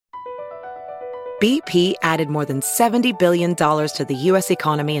BP added more than $70 billion to the U.S.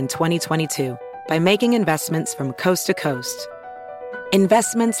 economy in 2022 by making investments from coast to coast.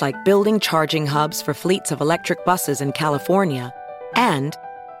 Investments like building charging hubs for fleets of electric buses in California and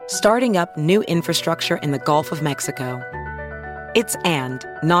starting up new infrastructure in the Gulf of Mexico. It's and,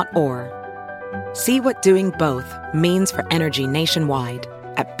 not or. See what doing both means for energy nationwide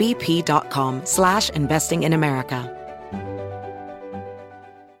at bp.com/investing in America.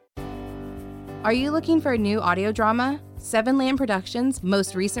 Are you looking for a new audio drama? Seven Lamb Productions'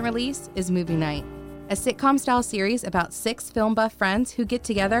 most recent release is Movie Night, a sitcom-style series about 6 film buff friends who get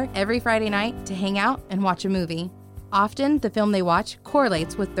together every Friday night to hang out and watch a movie. Often, the film they watch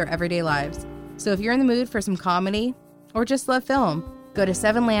correlates with their everyday lives. So if you're in the mood for some comedy or just love film, go to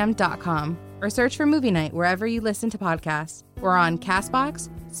 7lamb.com or search for Movie Night wherever you listen to podcasts. We're on CastBox,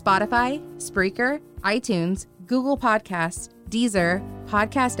 Spotify, Spreaker, iTunes, Google Podcasts, Deezer,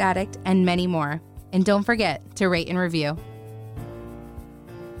 Podcast Addict, and many more. And don't forget to rate and review.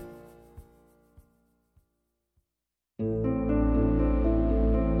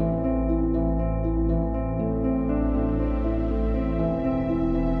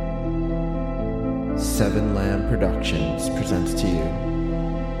 Seven Lamb Productions presents to you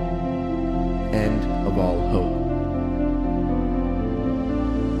End of All Hope.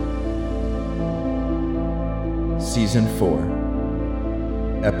 Season 4,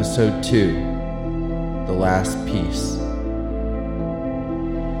 Episode 2, The Last Piece.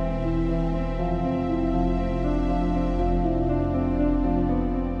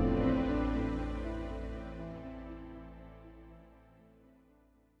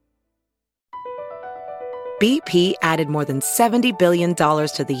 BP added more than $70 billion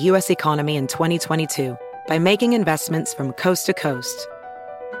to the U.S. economy in 2022 by making investments from coast to coast.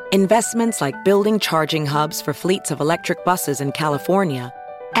 Investments like building charging hubs for fleets of electric buses in California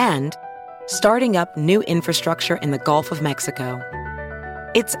and starting up new infrastructure in the Gulf of Mexico.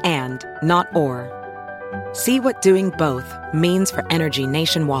 It's and, not or. See what doing both means for energy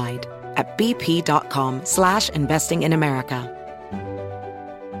nationwide at bp.com/investing in America.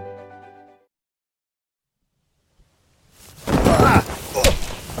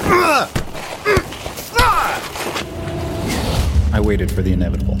 I waited for the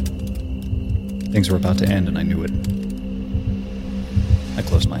inevitable. Things were about to end, and I knew it. I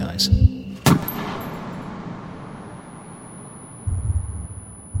closed my eyes.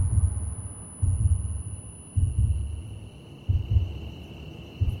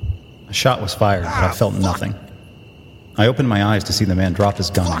 A shot was fired, but I felt nothing. I opened my eyes to see the man drop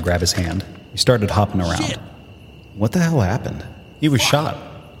his gun and grab his hand. He started hopping around. Shit. What the hell happened? He was shot.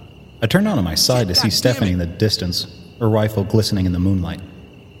 I turned onto my side to see Stephanie in the distance, her rifle glistening in the moonlight.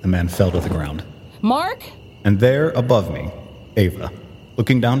 The man fell to the ground. Mark? And there, above me, Ava,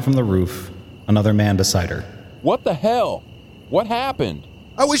 looking down from the roof, another man beside her. What the hell? What happened?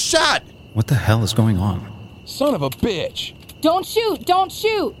 I was shot! What the hell is going on? Son of a bitch! Don't shoot! Don't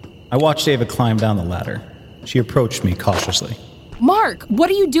shoot! I watched Ava climb down the ladder. She approached me cautiously. Mark, what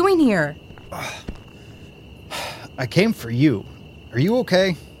are you doing here? I came for you. Are you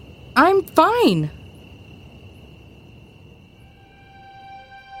okay? I'm fine.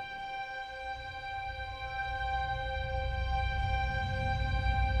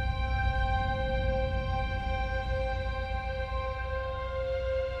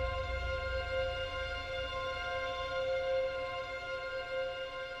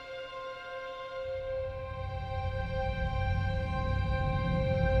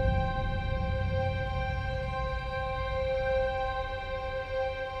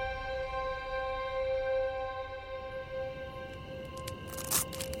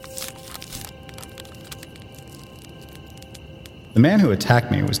 The man who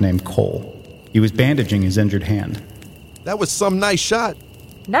attacked me was named Cole. He was bandaging his injured hand. That was some nice shot.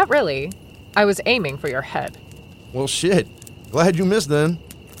 Not really. I was aiming for your head. Well, shit. Glad you missed then.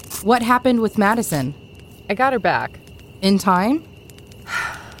 What happened with Madison? I got her back. In time?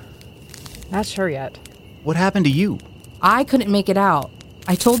 Not sure yet. What happened to you? I couldn't make it out.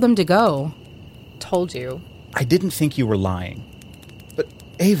 I told them to go. Told you. I didn't think you were lying. But,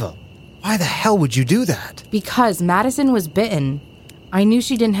 Ava, why the hell would you do that? Because Madison was bitten. I knew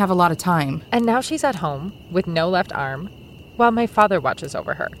she didn't have a lot of time. And now she's at home with no left arm while my father watches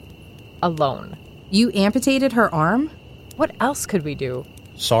over her. Alone. You amputated her arm? What else could we do?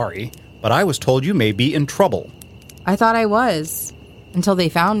 Sorry, but I was told you may be in trouble. I thought I was. Until they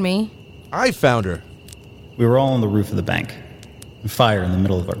found me. I found her. We were all on the roof of the bank. Fire in the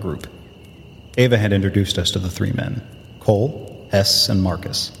middle of our group. Ava had introduced us to the 3 men. Cole, Hess, and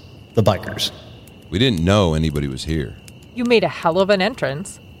Marcus. The bikers. We didn't know anybody was here. You made a hell of an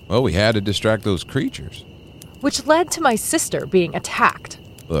entrance. Well, we had to distract those creatures. Which led to my sister being attacked.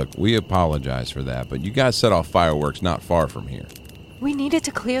 Look, we apologize for that, but you guys set off fireworks not far from here. We needed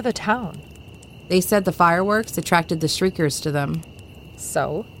to clear the town. They said the fireworks attracted the shriekers to them.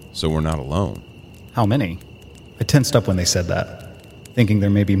 So we're not alone. How many? I tensed up when they said that, thinking there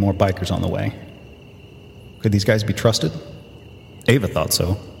may be more bikers on the way. Could these guys be trusted? Ava thought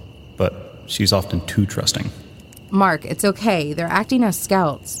so, but she's often too trusting. Mark, it's okay. They're acting as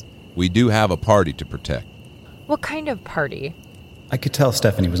scouts. We do have a party to protect. what kind of party? I could tell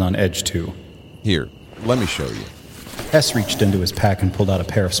Stephanie was on edge, too. Here, let me show you. Hess reached into his pack and pulled out a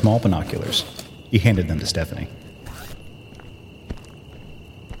pair of small binoculars. He handed them to Stephanie.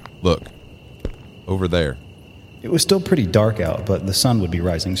 Look, over there. It was still pretty dark out, but the sun would be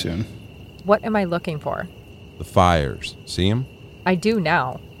rising soon. What am I looking for? The fires. See them? I do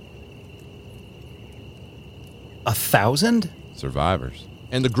now. 1,000? Survivors.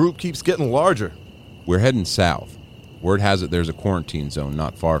 And the group keeps getting larger. We're heading south. Word has it there's a quarantine zone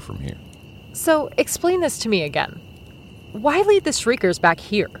not far from here. So, explain this to me again. Why lead the Shriekers back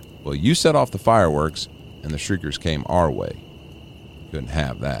here? Well, you set off the fireworks, and the Shriekers came our way. Couldn't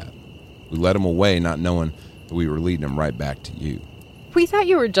have that. We led them away not knowing that we were leading them right back to you. We thought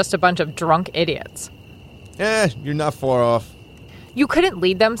you were just a bunch of drunk idiots. You're not far off. You couldn't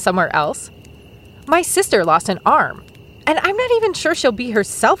lead them somewhere else? My sister lost an arm, and I'm not even sure she'll be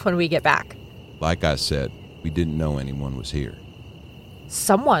herself when we get back. Like I said, we didn't know anyone was here.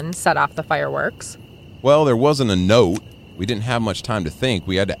 Someone set off the fireworks. Well, there wasn't a note. We didn't have much time to think.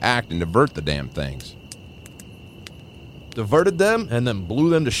 We had to act and divert the damn things. Diverted them and then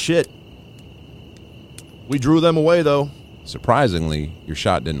blew them to shit. We drew them away, though. Surprisingly, your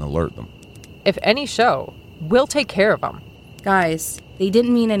shot didn't alert them. If any show, we'll take care of them. Guys, they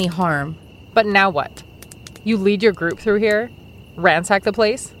didn't mean any harm. But now what? You lead your group through here, ransack the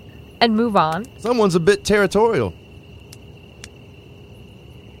place, and move on? Someone's a bit territorial.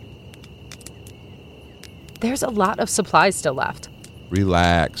 There's a lot of supplies still left.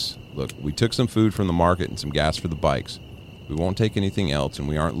 Relax. Look, we took some food from the market and some gas for the bikes. We won't take anything else, and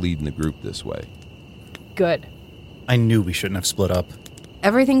we aren't leading the group this way. Good. I knew we shouldn't have split up.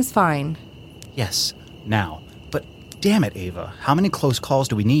 Everything's fine. Yes, now. But damn it, Ava, how many close calls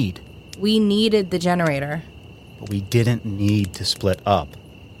do we need? We needed the generator. But we didn't need to split up.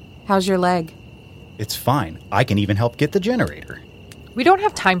 How's your leg? It's fine. I can even help get the generator. We don't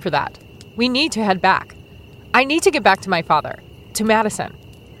have time for that. We need to head back. I need to get back to my father, to Madison.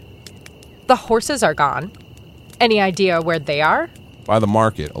 The horses are gone. Any idea where they are? By the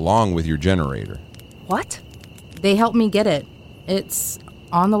market, along with your generator. What? They helped me get it. It's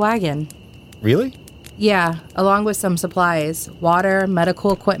on the wagon. Really? Yeah, along with some supplies. Water,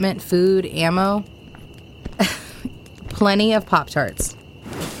 medical equipment, food, ammo. Plenty of Pop-Tarts.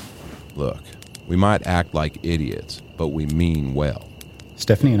 Look, we might act like idiots, but we mean well.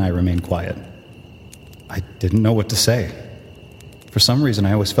 Stephanie and I remained quiet. I didn't know what to say. For some reason,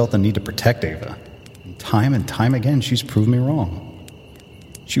 I always felt the need to protect Ava. And time again, she's proved me wrong.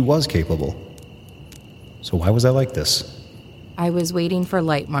 She was capable. So why was I like this? I was waiting for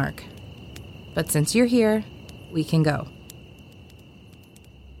light, Mark. But since you're here, we can go.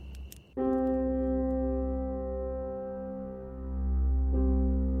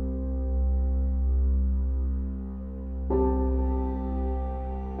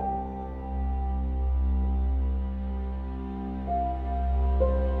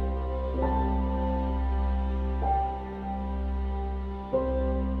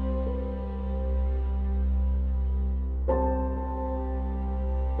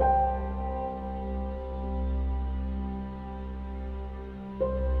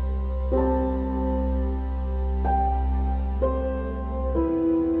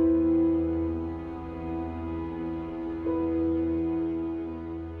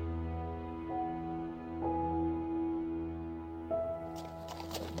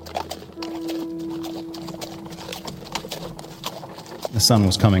 The sun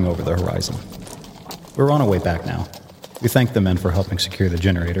was coming over the horizon. We were on our way back now. We thanked the men for helping secure the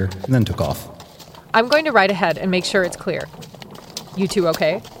generator, and then took off. I'm going to ride ahead and make sure it's clear. You two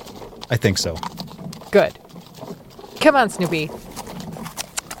okay? I think so. Good. Come on, Snoopy.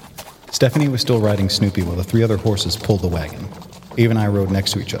 Stephanie was still riding Snoopy while the 3 other horses pulled the wagon. Eve and I rode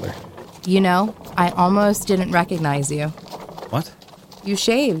next to each other. You know, I almost didn't recognize you. What? You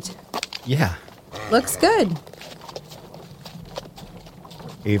shaved. Yeah. Looks good.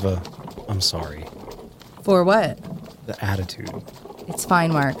 Ava, I'm sorry. For what? The attitude. It's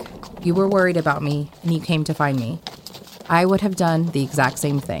fine, Mark. You were worried about me, and you came to find me. I would have done the exact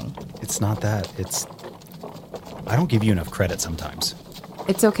same thing. It's not that. I don't give you enough credit sometimes.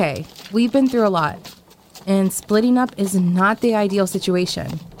 It's okay. We've been through a lot. And splitting up is not the ideal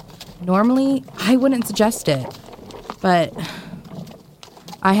situation. Normally, I wouldn't suggest it. But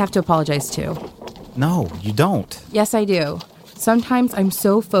I have to apologize too. No, you don't. Yes, I do. Sometimes I'm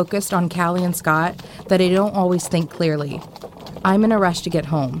so focused on Callie and Scott that I don't always think clearly. I'm in a rush to get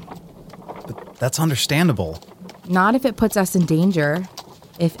home. But that's understandable. Not if it puts us in danger.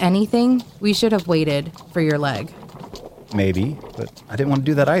 If anything, we should have waited for your leg. Maybe, but I didn't want to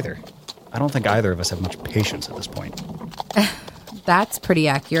do that either. I don't think either of us have much patience at this point. That's pretty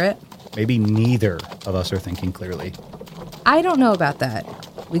accurate. Maybe neither of us are thinking clearly. I don't know about that.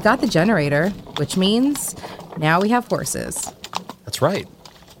 We got the generator, which means now we have horses. That's right.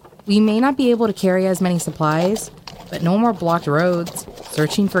 We may not be able to carry as many supplies, but no more blocked roads,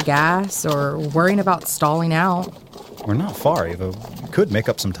 searching for gas, or worrying about stalling out. We're not far, Ava. We could make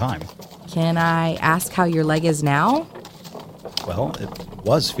up some time. Can I ask how your leg is now? Well, it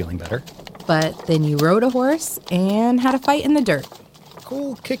was feeling better. But then you rode a horse and had a fight in the dirt.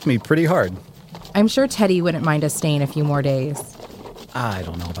 Cole kicked me pretty hard. I'm sure Teddy wouldn't mind us staying a few more days. I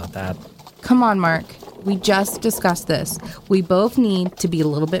don't know about that. Come on, Mark. We just discussed this. We both need to be a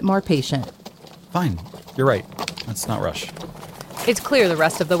little bit more patient. Fine. You're right. Let's not rush. It's clear the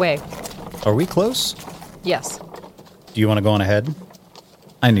rest of the way. Are we close? Yes. Do you want to go on ahead?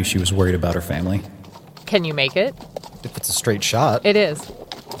 I knew she was worried about her family. Can you make it? If it's a straight shot. It is.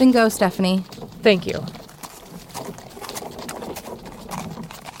 Then go, Stephanie. Thank you.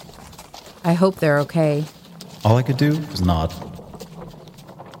 I hope they're okay. All I could do was nod.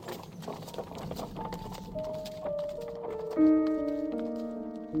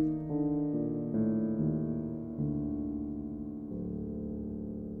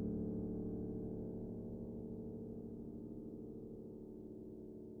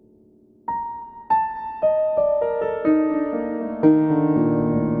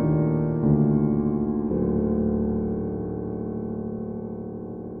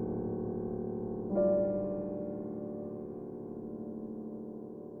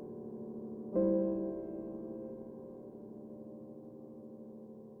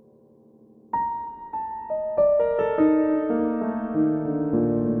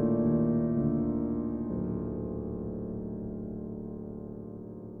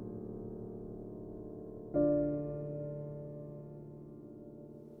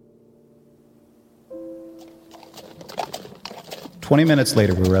 "20 minutes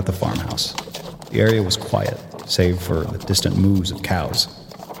later, we were at the farmhouse. The area was quiet, save for the distant moos of cows.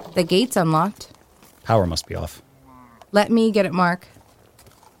 The gate's unlocked. Power must be off. Let me get it, Mark.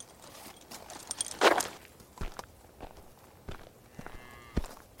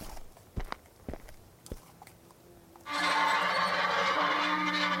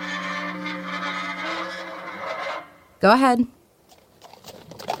 Go ahead.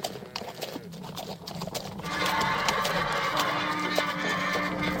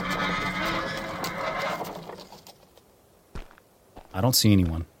 I don't see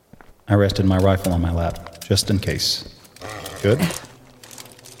anyone. I rested my rifle on my lap, just in case. Good?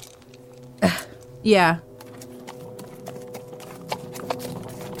 Yeah.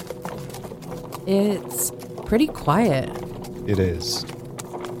 It's pretty quiet. It is.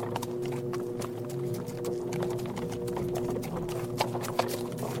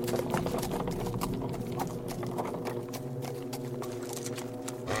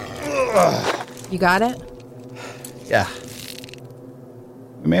 You got it? Yeah.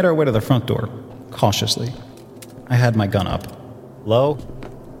 We made our way to the front door, cautiously. I had my gun up. Hello?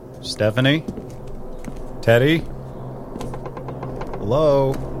 Stephanie? Teddy?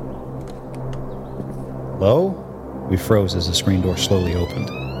 Hello? Hello? We froze as the screen door slowly opened.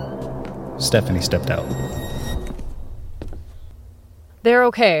 Stephanie stepped out. They're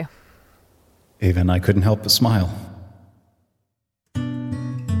okay. Ava and I couldn't help but smile.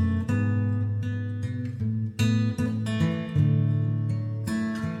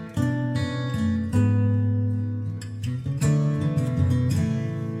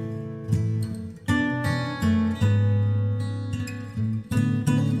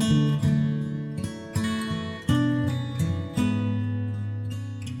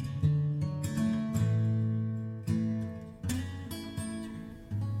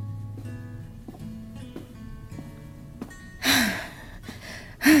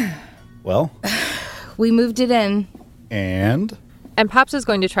 Well? We moved it in. And? And Pops is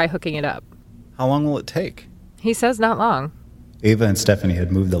going to try hooking it up. How long will it take? He says not long. Ava and Stephanie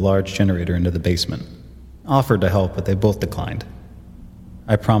had moved the large generator into the basement. Offered to help, but they both declined.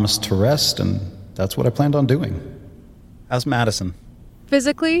 I promised to rest, and that's what I planned on doing. How's Madison?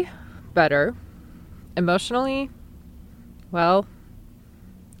 Physically, better. Emotionally, well,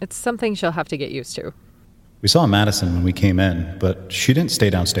 It's something she'll have to get used to. We saw Madison when we came in, but she didn't stay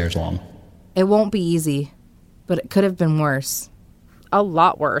downstairs long. It won't be easy, but it could have been worse. A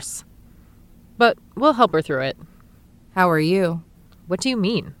lot worse. But we'll help her through it. How are you? What do you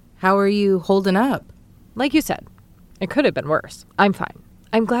mean? How are you holding up? Like you said, it could have been worse. I'm fine.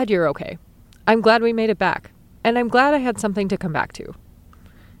 I'm glad you're okay. I'm glad we made it back. And I'm glad I had something to come back to.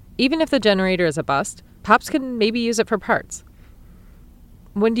 Even if the generator is a bust, Pops can maybe use it for parts.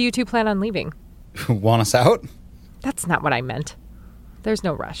 When do you two plan on leaving? Want us out? That's not what I meant. There's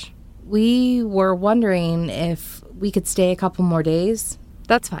no rush. We were wondering if we could stay a couple more days.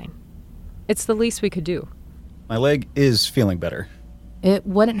 That's fine. It's the least we could do. My leg is feeling better. It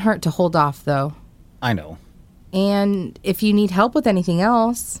wouldn't hurt to hold off, though. I know. And if you need help with anything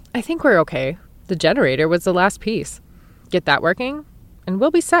else... I think we're okay. The generator was the last piece. Get that working, and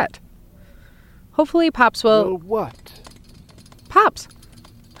we'll be set. Hopefully Pops will... Well, what? Pops,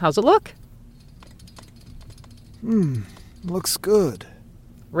 how's it look? Looks good.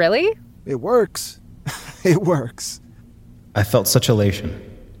 Really? It works. It works. I felt such elation.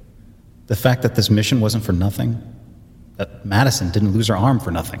 The fact that this mission wasn't for nothing. That Madison didn't lose her arm for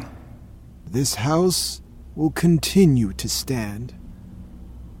nothing. This house will continue to stand.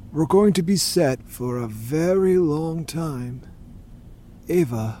 We're going to be set for a very long time.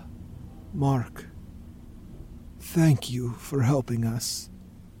 Ava, Mark, thank you for helping us.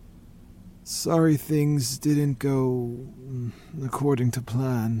 Sorry things didn't go according to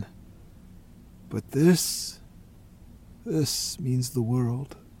plan. But this means the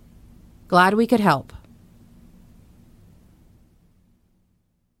world. Glad we could help.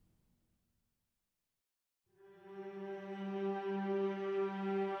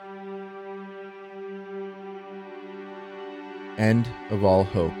 End of All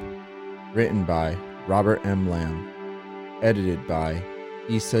Hope. Written by Robert M. Lamb. Edited by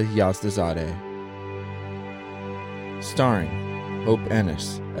Issa Yazdazadeh. Starring Hope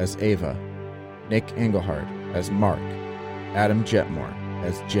Ennis as Ava, Nick Engelhard as Mark, Adam Jetmore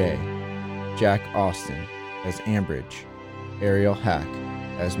as Jay, Jack Austin as Ambridge, Ariel Hack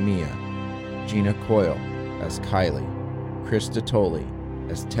as Mia, Gina Coyle as Kylie, Chris Datoli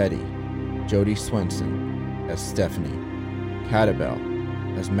as Teddy, Jodie Swenson as Stephanie, Catabel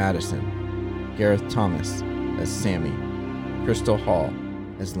as Madison, Gareth Thomas as Sammy, Crystal Hall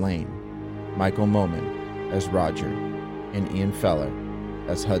as Lane, Michael Moman as Roger, and Ian Feller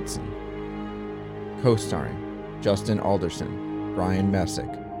as Hudson. Co-starring Justin Alderson, Brian Messick,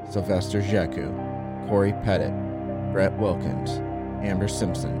 Sylvester Jeku, Corey Pettit, Brett Wilkins, Amber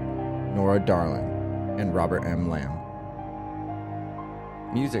Simpson, Nora Darling, and Robert M. Lamb.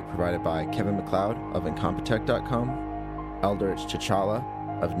 Music provided by Kevin MacLeod of Incompetech.com, Eldritch T'Challa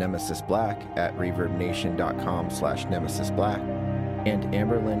of Nemesis Black at ReverbNation.com/NemesisBlack, and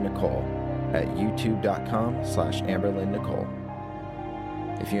Amberlynn Nicole at YouTube.com/Amberlynn Nicole.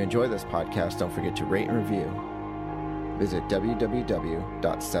 If you enjoy this podcast, don't forget to rate and review. Visit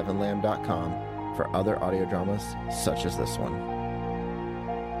www.7lamb.com for other audio dramas such as this one.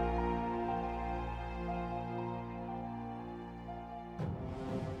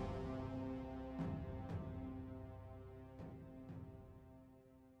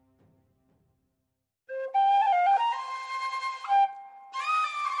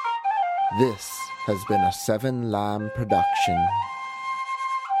 This has been a 7 Lamb production.